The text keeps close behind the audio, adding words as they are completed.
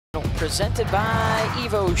presented by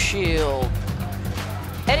Evo Shield.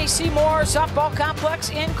 Eddie Seymour Softball Complex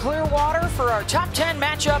in Clearwater for our top 10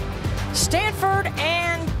 matchup, Stanford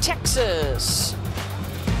and Texas.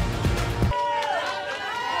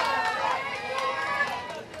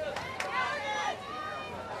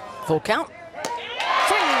 Full count.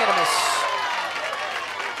 Swing and a miss.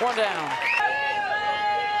 One down.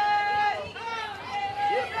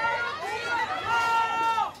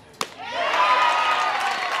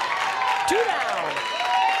 Two down.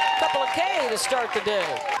 Couple of K to start the day.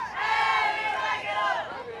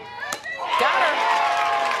 Got her.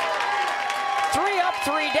 3 up,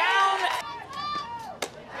 3 down.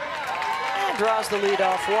 And draws the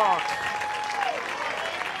leadoff walk.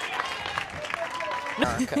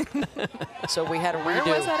 So we had a redo.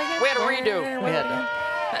 Where was that again? We had a redo. We had to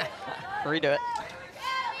redo it.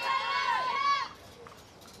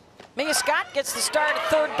 Mia Scott gets the start at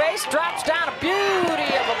third base, drops down a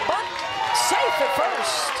beauty of a bunt. Safe at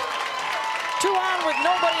first. 2 on with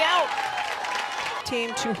nobody out.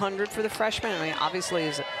 Team 200 for the freshman. I mean, obviously,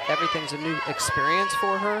 everything's a new experience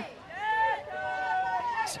for her.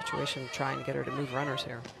 Situation to try and get her to move runners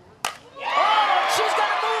here. Oh, she's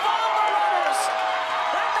going to move on the runners.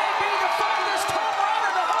 That may be the farthest home run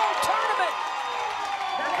of the whole tournament.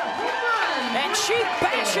 And she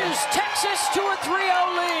bashes Texas to a 3-0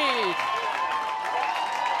 lead.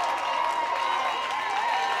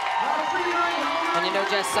 And you know,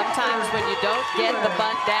 Jess, sometimes when you don't get the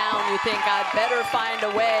bunt down, you think, I'd better find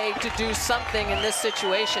a way to do something in this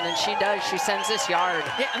situation, and she does. She sends this yard.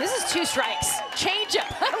 Yeah, and this is 2 strikes. Changeup.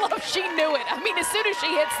 I love she knew it. I mean, as soon as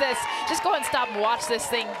she hits this, just go ahead and stop and watch this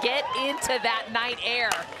thing get into that night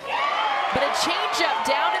air. But a changeup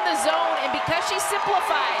down in the zone, and because she's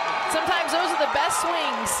simplified, sometimes those are the best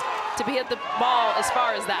swings to be at the ball as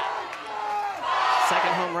far as that.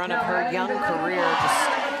 Second home run of her young career,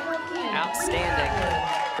 just outstanding.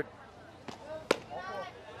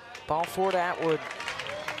 Ball for Atwood.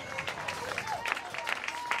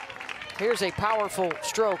 Here's a powerful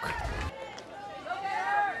stroke.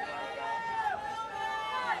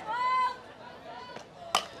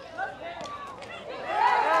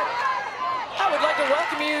 I would like to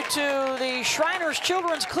welcome you to the Shriners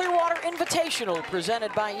Children's Clearwater Invitational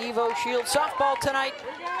presented by Evo Shield Softball tonight.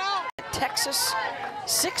 Texas,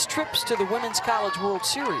 6 trips to the Women's College World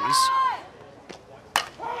Series.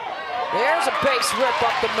 There's a base rip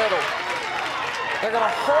up the middle. They're going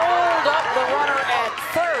to hold up the runner at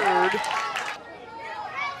third.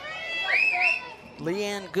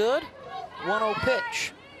 Leanne Good, 1-0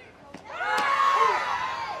 pitch.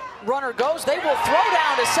 Runner goes, they will throw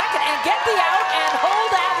down to second and get the out and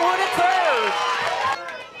hold Atwood at third.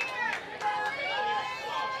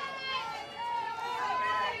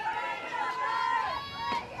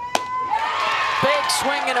 Big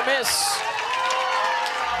swing and a miss.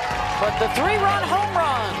 But the 3-run home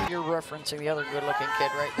run. You're referencing the other good-looking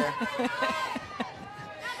kid right there.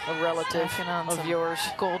 A relative of yours.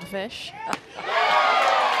 Goldfish.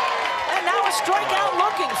 And now a strikeout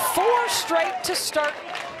looking. 4 straight to start.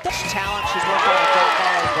 Talent, she's worked on a great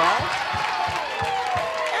ball as well.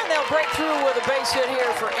 And they'll break through with a base hit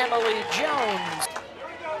here for Emily Jones.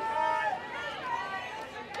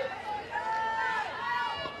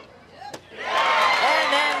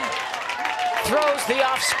 Throws the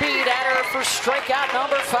off-speed at her for strikeout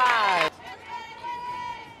number 5.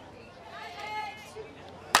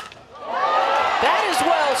 That is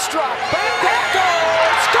well struck. Back that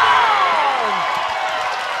goes. Gone!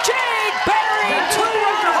 Jade Berry,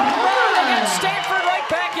 2-run home run against Stanford, right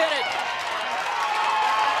back in it.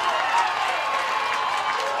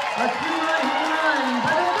 A 2-run home run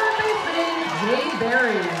by the third baseman, Jade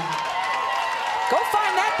Berry. Go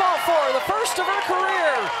find that ball for her, the first of her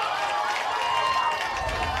career.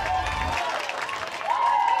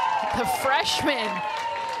 The freshman.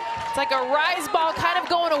 It's like a rise ball kind of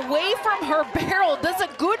going away from her barrel. Does a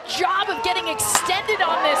good job of getting extended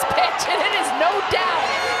on this pitch, and it is no doubt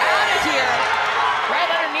out of here, right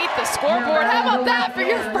underneath the scoreboard. How about that for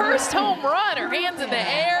your first home run? Her hands in the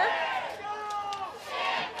air.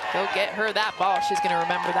 Go get her that ball. She's going to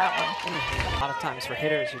remember that one. A lot of times for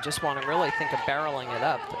hitters, you just want to really think of barreling it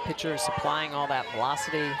up. The pitcher is supplying all that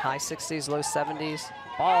velocity, high 60s, low 70s.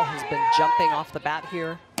 Ball has been jumping off the bat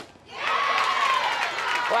here.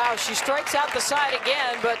 Wow, she strikes out the side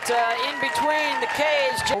again, but in between the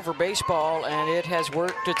K's. Over baseball, and it has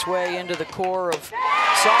worked its way into the core of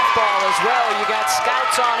softball as well. You got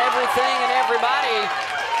scouts on everything and everybody.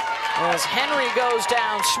 As Henry goes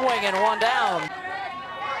down swinging, 1 down.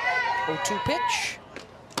 0-2 pitch.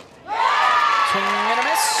 Swing and a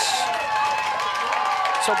miss.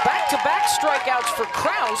 So back-to-back strikeouts for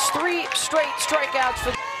Kraus, 3 straight strikeouts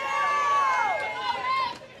for...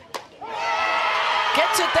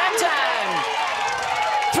 Gets it that time.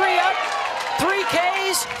 3 up, 3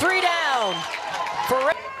 Ks, 3 down.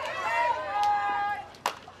 For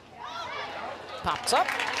pops up.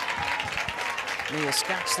 Mia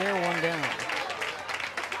Scott's there, 1 down.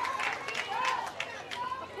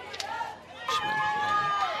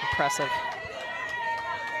 Impressive.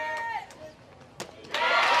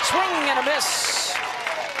 Swing and a miss.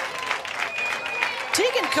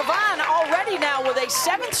 Tegan Cavan already now with a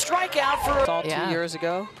 7th strikeout for... All 2 years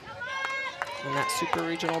ago in that super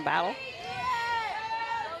regional battle.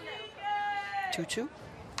 2-2.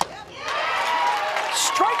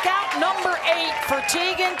 Strikeout number 8 for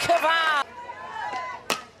Tegan Cavan.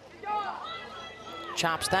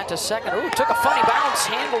 Chops that to second. Ooh, took a funny bounce,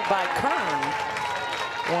 handled by Kern.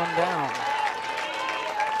 1 down.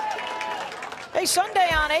 Hey, Sunday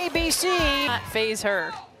on ABC. Not phase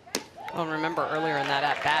her. Well, remember earlier in that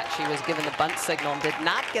at-bat, she was given the bunt signal and did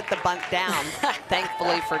not get the bunt down,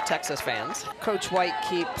 thankfully for Texas fans. Coach White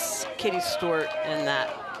keeps Katie Stewart in that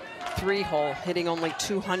 3-hole, hitting only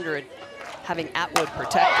 200, having Atwood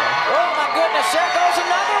protect her. Oh my goodness, there goes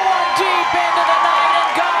another one deep into the night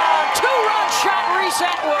and gone. 2-run shot, Reese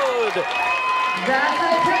Atwood. That's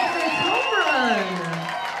a Texas home run.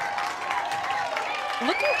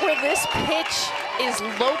 Look at where this pitch is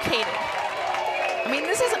located. I mean,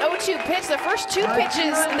 this is an 0-2 pitch. The first 2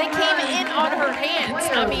 pitches, they came in on her hands.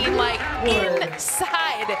 I mean, like,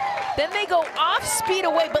 inside. Then they go off speed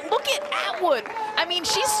away. But look at Atwood. I mean,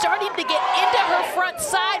 she's starting to get into her front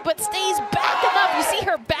side, but stays back enough. You see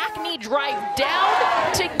her back knee drive down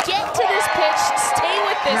to get to this pitch, stay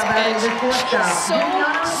with this pitch. She's so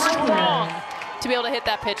strong to be able to hit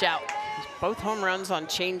that pitch out. Both home runs on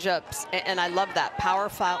changeups, and I love that. Power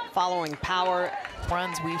following power.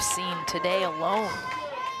 Runs we've seen today alone.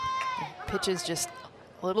 Pitches just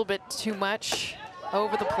a little bit too much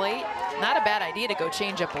over the plate. Not a bad idea to go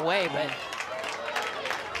change up away, but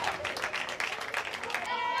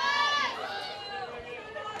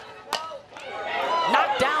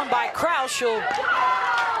Knocked down by Kraus. She'll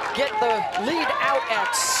get the lead out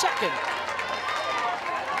at second.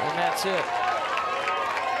 And that's it.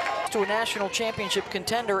 To a national championship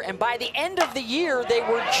contender, and by the end of the year, they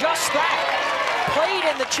were just that. Played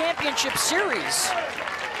in the championship series.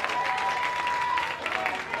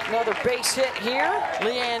 Another base hit here.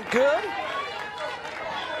 Leanne Good.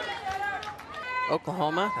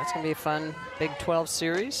 Oklahoma, that's going to be a fun Big 12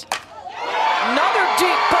 series. Another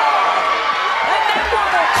deep ball. And that one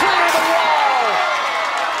will clear the wall.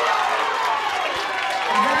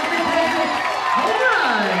 Home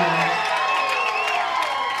run.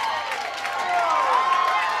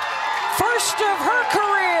 First of her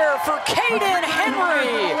career for Kaden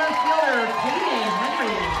Henry.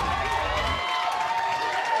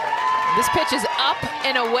 this pitch is up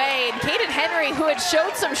and away. And Kaden Henry, who had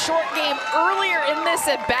showed some short game earlier in this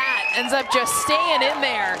at bat, ends up just staying in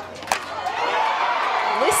there.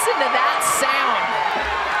 Listen to that sound.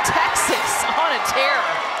 Texas on a tear.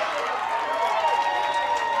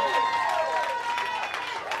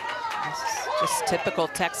 Just typical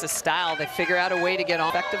Texas style. They figure out a way to get on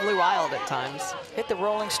effectively wild at times. Hit the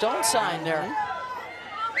Rolling Stone sign there.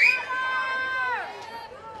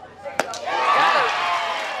 Got it.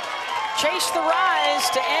 Chase the rise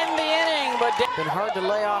to end the inning, but been hard to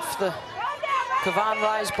lay off the Kavan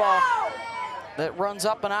Rise ball that runs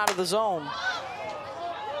up and out of the zone.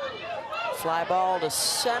 Fly ball to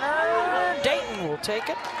center. Dayton will take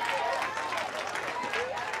it.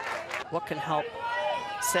 What can help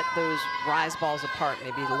set those rise balls apart?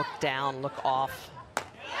 Maybe look down, look off.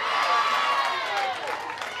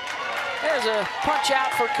 There's a punch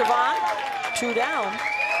out for Kavan. 2 down.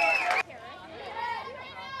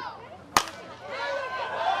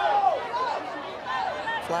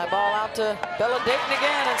 Fly ball out to Bella Dayton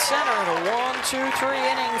again at center. A 1-2-3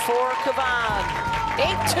 inning for Kavan.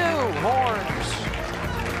 8-2 Horns.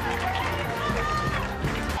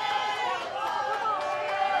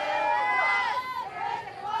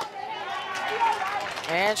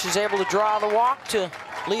 And she's able to draw the walk to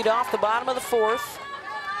lead off the bottom of the 4th.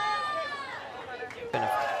 Been a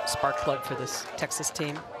spark plug for this Texas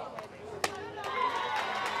team.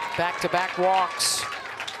 Back-to-back walks.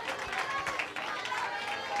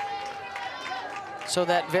 So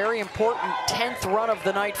that very important 10th run of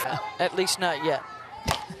the night, at least not yet.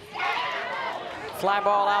 Fly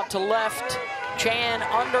ball out to left. Chan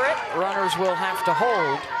under it. Runners will have to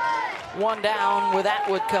hold. 1 down with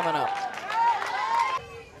Atwood coming up.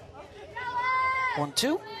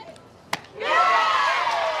 1-2.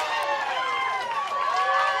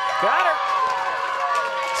 Got her.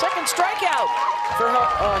 Second strikeout for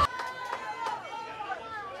her.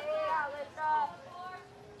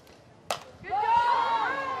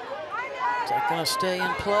 Is that going to stay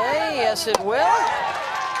in play? Yes, it will.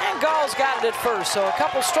 And Gall's got it at first, so a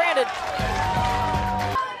couple stranded.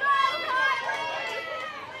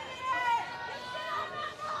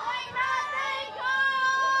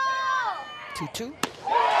 2-2.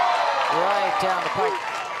 Right down the pipe.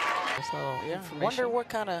 Yeah, wonder what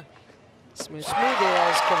kind of smooth is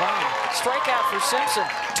Kavan. Strikeout for Simpson.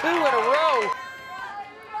 2 in a row.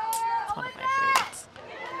 One of my favorites.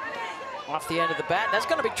 Off the end of the bat. That's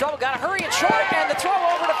going to be trouble. Got to hurry it short, and the throw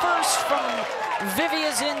over to first from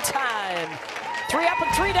Vivia's in time. 3 up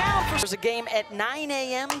and 3 down. There's a game at 9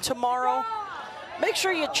 a.m. tomorrow. Make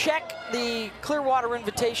sure you check the Clearwater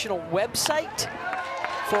Invitational website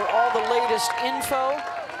for all the latest info.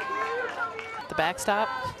 The backstop.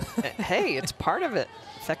 Hey, it's part of it.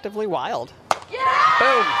 Effectively wild.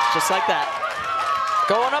 Boom, just like that.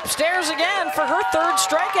 Going upstairs again for her 3rd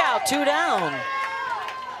strikeout, 2 down.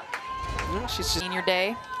 She's just senior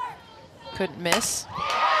day. Couldn't miss.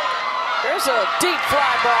 There's a deep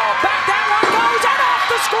fly ball. Back that one goes and off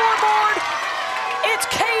the scoreboard. It's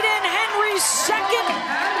Kaden Henry's 2nd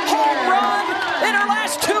home run in her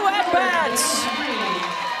last 2 at-bats.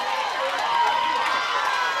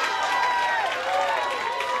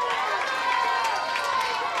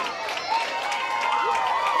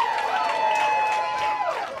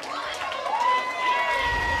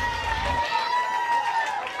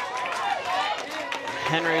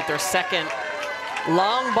 Henry with their 2nd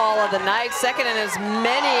long ball of the night, 2nd in as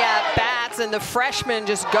many at-bats, and the freshman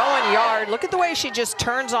just going yard. Look at the way she just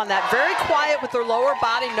turns on that. Very quiet with her lower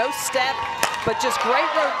body, no step, but just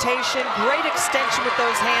great rotation, great extension with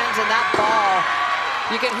those hands and that ball.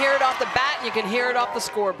 You can hear it off the bat, and you can hear it off the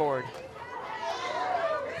scoreboard.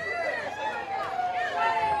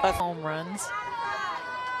 Home runs.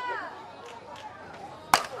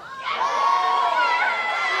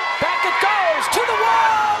 To the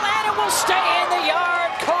wall, and it will stay in the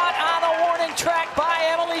yard. Caught on the warning track by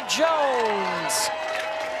Emily Jones.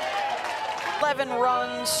 11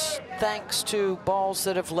 runs thanks to balls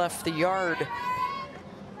that have left the yard.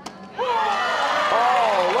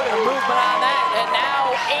 Oh, look at the movement on that. And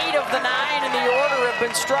now 8 of the 9 in the order have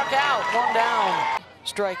been struck out. 1 down.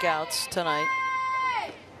 Strikeouts tonight.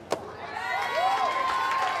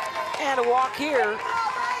 And a walk here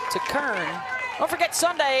to Kern. Don't forget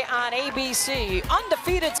Sunday on ABC,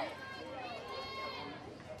 undefeated.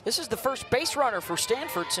 This is the first base runner for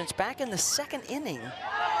Stanford since back in the 2nd inning.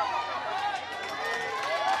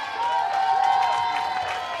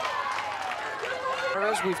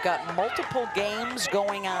 We've got multiple games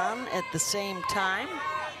going on at the same time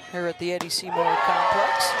here at the Eddie Seymour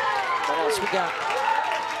Complex. What else we got?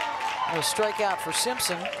 A strikeout for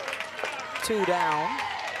Simpson, 2 down.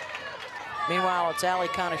 Meanwhile, it's Ali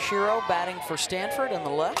Kaneshiro batting for Stanford on the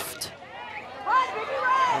left.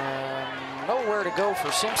 Nowhere to go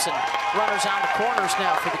for Simpson. Runners on the corners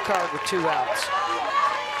now for the Card with 2 outs.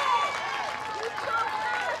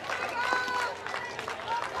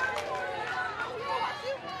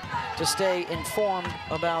 To stay informed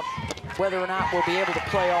about whether or not we'll be able to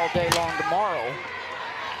play all day long tomorrow,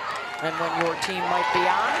 and when your team might be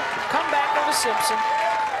on, come back over Simpson.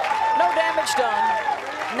 No damage done.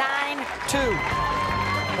 9-2.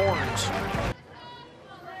 Horns.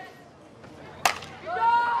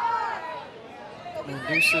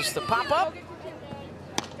 Induces the pop-up.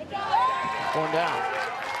 1 down.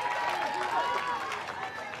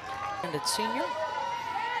 And it's senior.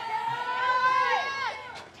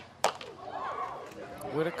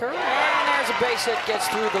 Whitaker. And there's a base hit, gets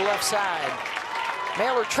through the left side.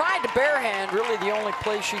 Mailer tried to barehand, really the only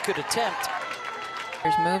play she could attempt.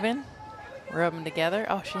 Here's moving. Rub them together.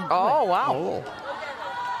 Oh, she didn't do Oh, it. wow.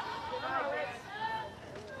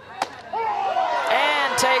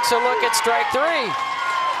 And takes a look at strike 3.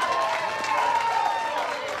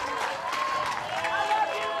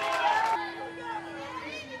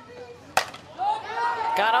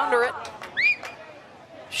 Got under it.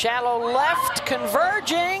 Shallow left,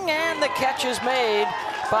 converging, and the catch is made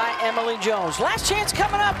by Emily Jones. Last chance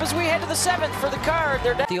coming up as we head to the 7th for the Card.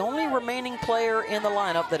 They're the only remaining player in the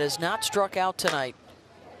lineup that has not struck out tonight.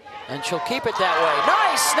 And she'll keep it that way.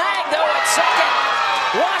 Nice snag, though, at 2nd.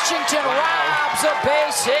 Washington robs a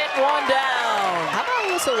base hit, 1 down. How about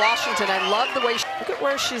Alyssa Washington? I love the way look at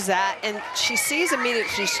where she's at, and she sees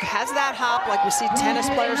immediately. She has that hop like we see tennis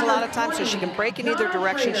players a lot of times, so she can break in either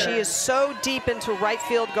direction. She is so deep into right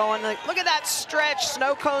field going. Like, look at that stretch,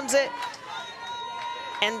 snow cones it.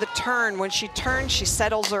 and the turn. When she turns, she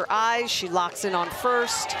settles her eyes, she locks in on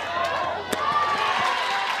first.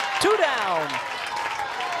 2 down.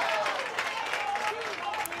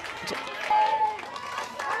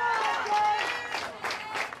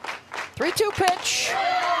 Three-two pitch.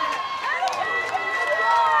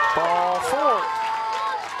 Ball 4.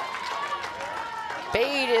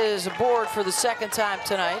 Bade is aboard for the second time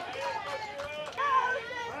tonight.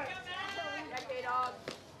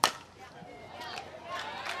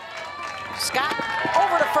 Scott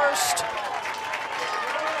over to first.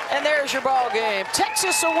 And there's your ball game.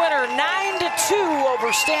 Texas a winner, 9-2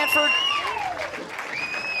 over Stanford.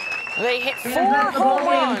 They hit 4 home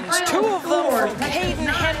runs, 2 of them from Caden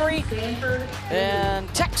Henry. And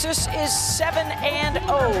Texas is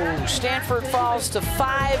 7-0. Stanford falls to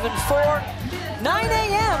 5-4. 9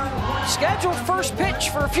 a.m. scheduled first pitch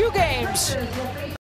for a few games.